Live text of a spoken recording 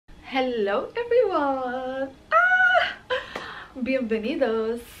Hello everyone!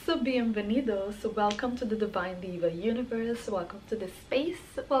 Bienvenidos, bienvenidos. Welcome to the Divine Diva Universe. Welcome to this space.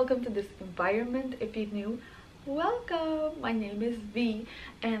 Welcome to this environment. If you're new, welcome. My name is V,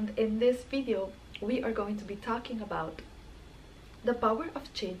 and in this video, we are going to be talking about the power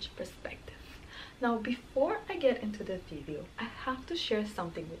of change perspective. Now, before I get into the video, I have to share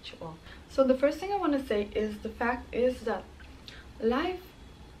something with you all. So the first thing I want to say is the fact is that life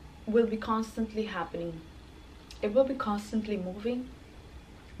will be constantly happening. It will be constantly moving.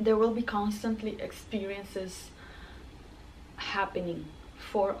 There will be constantly experiences happening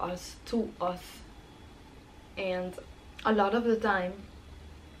for us, to us, and a lot of the time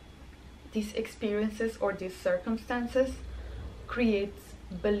these experiences or these circumstances creates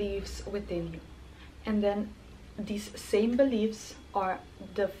beliefs within you, and then these same beliefs are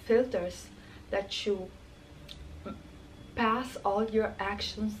the filters that you pass all your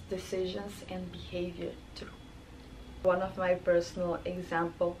actions, decisions, and behavior through. One of my personal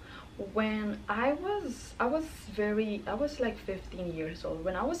example, when I was like 15 years old.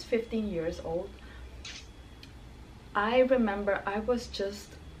 When I was 15 years old, I remember I was just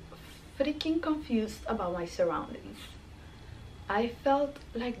freaking confused about my surroundings. I felt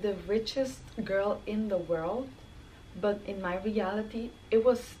like the richest girl in the world, but in my reality, it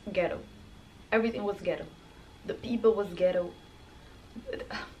was ghetto. Everything was ghetto. The people was ghetto.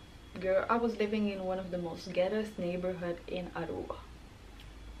 Girl, I was living in one of the most ghettoest neighborhood in Aruba.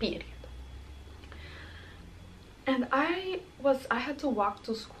 Period. And I had to walk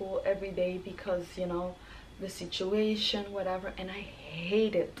to school every day because, you know, the situation, whatever, and I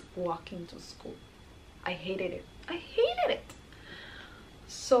hated walking to school. I hated it. I hated it.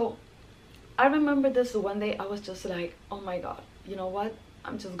 So I remember this one day I was just like, oh my god, you know what?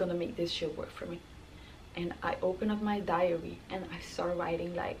 I'm just gonna make this shit work for me. And I opened up my diary and I started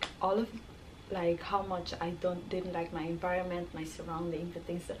writing like all of like how much I didn't like my environment, my surroundings, the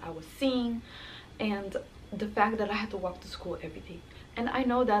things that I was seeing, and the fact that I had to walk to school every day. And I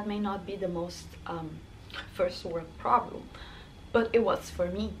know that may not be the most first world problem, but it was for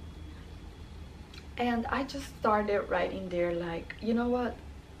me. And I just started writing there like, you know what,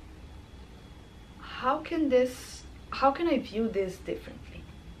 how can I view this differently?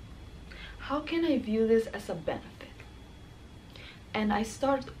 How can I view this as a benefit? And I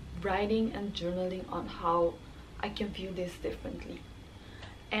start writing and journaling on how I can view this differently.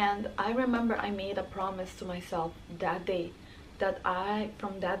 And I remember I made a promise to myself that day that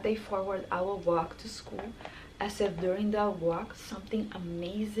from that day forward, I will walk to school as if during that walk something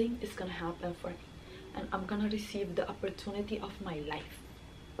amazing is gonna happen for me and I'm gonna receive the opportunity of my life.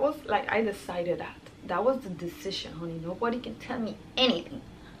 It was like I decided that was the decision, honey. Nobody can tell me anything.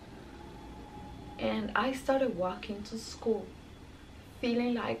 And I started walking to school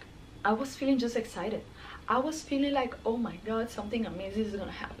feeling like I was feeling just excited. I was feeling like, oh my god, something amazing is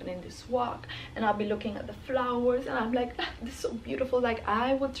gonna happen in this walk, and I'll be looking at the flowers and I'm like, this is so beautiful. Like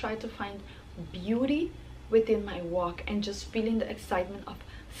I would try to find beauty within my walk and just feeling the excitement of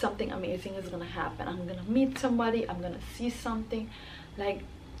something amazing is gonna happen. I'm gonna meet somebody, I'm gonna see something. Like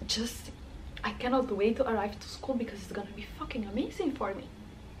just I cannot wait to arrive to school because it's gonna be fucking amazing for me.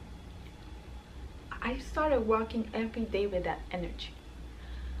 I started walking every day with that energy.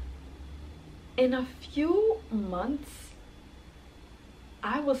 In a few months,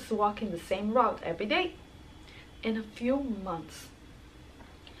 I was walking the same route every day. In a few months,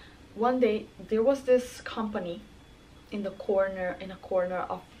 one day there was this company in a corner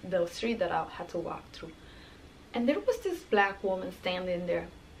of the street that I had to walk through, and there was this black woman standing there,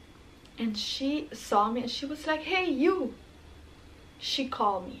 and she saw me and she was like, hey you. She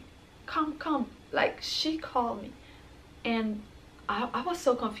called me, come. Like she called me, and I was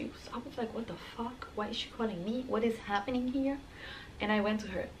so confused. I was like, what the fuck? Why is she calling me? What is happening here? And I went to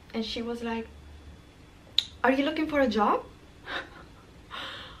her and she was like, are you looking for a job?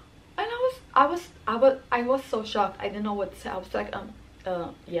 And I was so shocked. I didn't know what to say. I was like,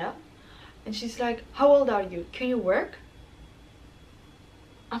 yeah. And she's like, how old are you? Can you work?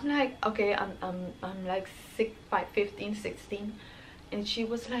 I'm like, okay, I'm like 15, 16. And she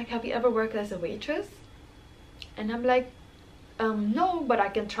was like, have you ever worked as a waitress? And I'm like, no, but I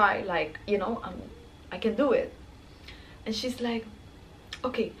can try, like, you know, I can do it. And she's like,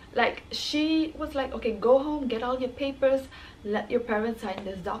 okay, like she was like, okay, go home, get all your papers, let your parents sign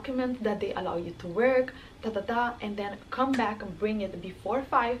this document that they allow you to work, and then come back and bring it before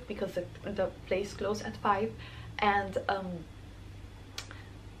 5 because the place closed at 5, and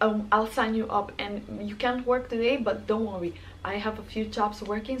I'll sign you up, and you can't work today, but don't worry, I have a few jobs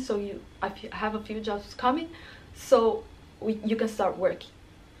working, so I have a few jobs coming, so you can start working.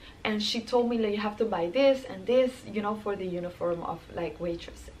 and she told me like you have to buy this and this, you know, for the uniform of like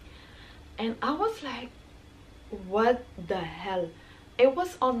waitressing. And I was like, what the hell? It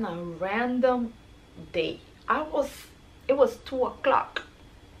was on a random day. It was 2 o'clock,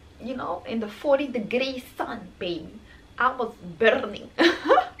 you know, in the 40-degree sun, baby. I was burning.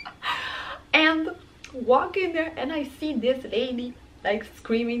 And walk in there and I see this lady like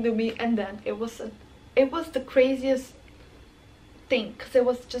screaming to me, and then it was the craziest thing, because it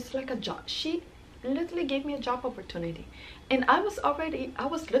was just like a job. She literally gave me a job opportunity, and I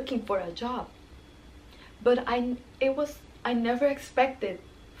was looking for a job, but I never expected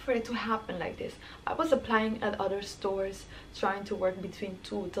for it to happen like this. I was applying at other stores, trying to work between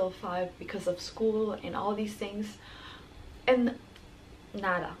 2 till 5 because of school and all these things, and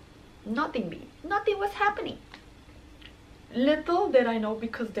nada, nothing was happening. Little did I know,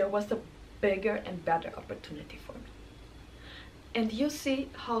 because there was a bigger and better opportunity for me. And you see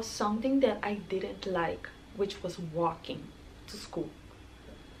how something that I didn't like, which was walking to school,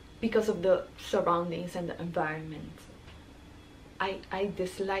 because of the surroundings and the environment, I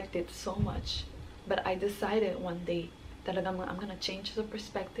disliked it so much. But I decided one day that I'm gonna change the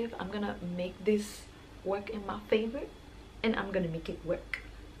perspective. I'm gonna make this work in my favor, and I'm gonna make it work.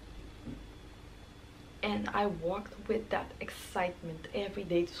 And I walked with that excitement every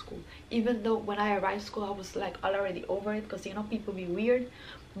day to school, even though when I arrived school I was like already over it, because you know, people be weird.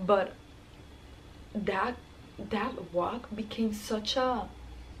 But that walk became such a,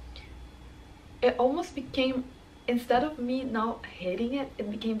 it almost became, instead of me now hating it,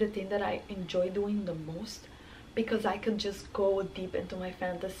 it became the thing that I enjoy doing the most, because I could just go deep into my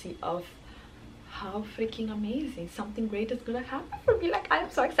fantasy of how freaking amazing, something great is gonna happen for me. Like, I am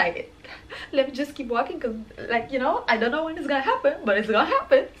so excited. Let me just keep walking, because like, you know, I don't know when it's gonna happen, but it's gonna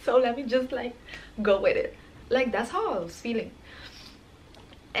happen, so let me just like go with it. Like, that's how I was feeling.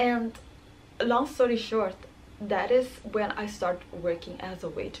 And long story short, that is when I started working as a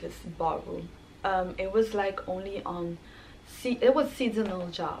waitress ballroom. It was like only on it was seasonal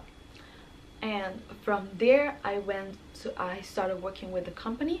job. And from there I started working with the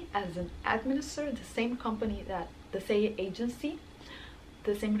company as an administrator, the same company, that the same agency,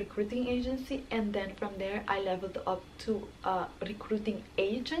 the same recruiting agency. And then from there I leveled up to a recruiting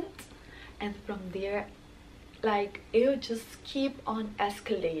agent, and from there, like, it would just keep on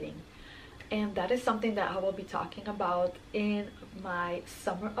escalating. And that is something that I will be talking about in my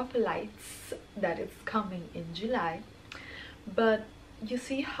Summer of Lights that is coming in July. But you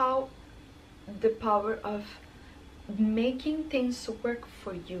see how the power of making things work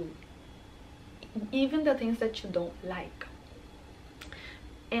for you, even the things that you don't like.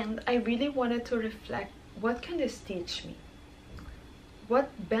 And I really wanted to reflect, what can this teach me? What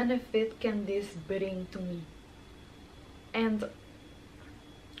benefit can this bring to me? And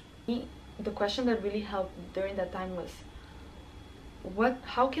the question that really helped during that time was,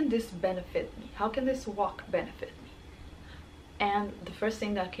 how can this benefit me? How can this walk benefit me? And the first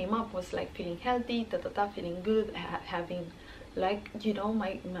thing that came up was like feeling healthy, feeling good, having, like, you know,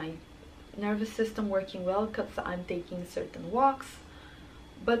 my nervous system working well because I'm taking certain walks.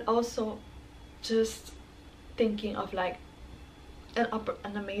 But also just thinking of like an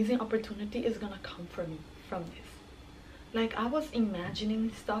amazing opportunity is gonna come for me from this. Like, I was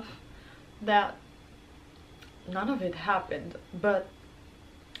imagining stuff that none of it happened, but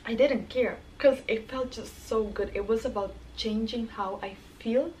I didn't care because it felt just so good. It was about changing how I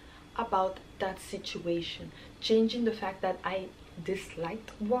feel about that situation, changing the fact that I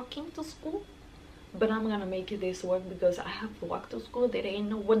disliked walking to school, but I'm gonna make this work because I have to walk to school. There ain't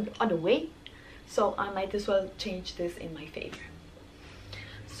no one other way, so I might as well change this in my favor.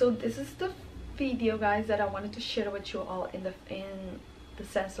 So this is the video, guys, that I wanted to share with you all in the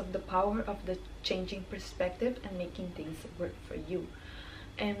sense of the power of the changing perspective and making things work for you.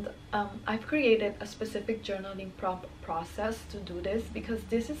 And I've created a specific journaling prompt process to do this, because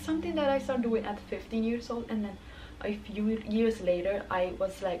this is something that I started doing at 15 years old, and then a few years later I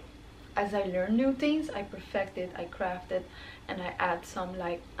was like, as I learn new things, I perfect it, I craft it, and I add some,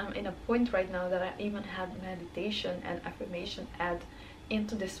 like, I'm in a point right now that I even had meditation and affirmation add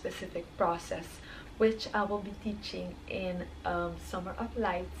into this specific process, which I will be teaching in Summer of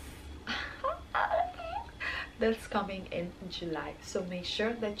Lights that's coming in July. So make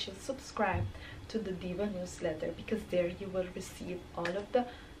sure that you subscribe to the Diva newsletter, because there you will receive all of the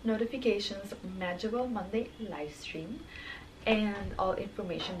notifications, Magical Monday live stream, and all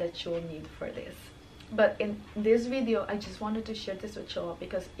information that you'll need for this. But in this video, I just wanted to share this with you all,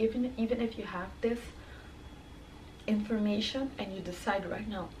 because even if you have this information and you decide right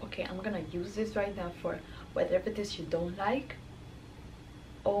now, okay, I'm gonna use this right now for whatever it is you don't like,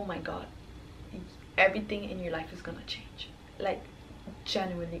 oh my god, everything in your life is gonna change, like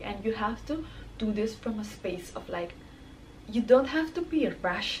genuinely. And you have to do this from a space of like, you don't have to be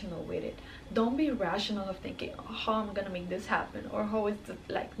rational with it. Don't be rational of thinking, oh, how am I gonna make this happen, or how is it,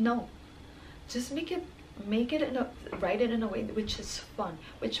 like, no, just make it in a, write it in a way which is fun,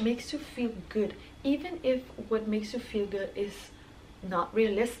 which makes you feel good, even if what makes you feel good is not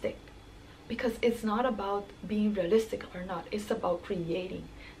realistic, because it's not about being realistic or not, it's about creating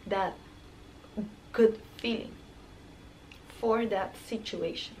that good feeling for that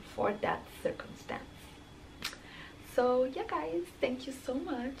situation, for that circumstance. So yeah guys, thank you so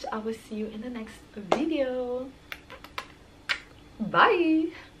much. I will see you in the next video. Bye.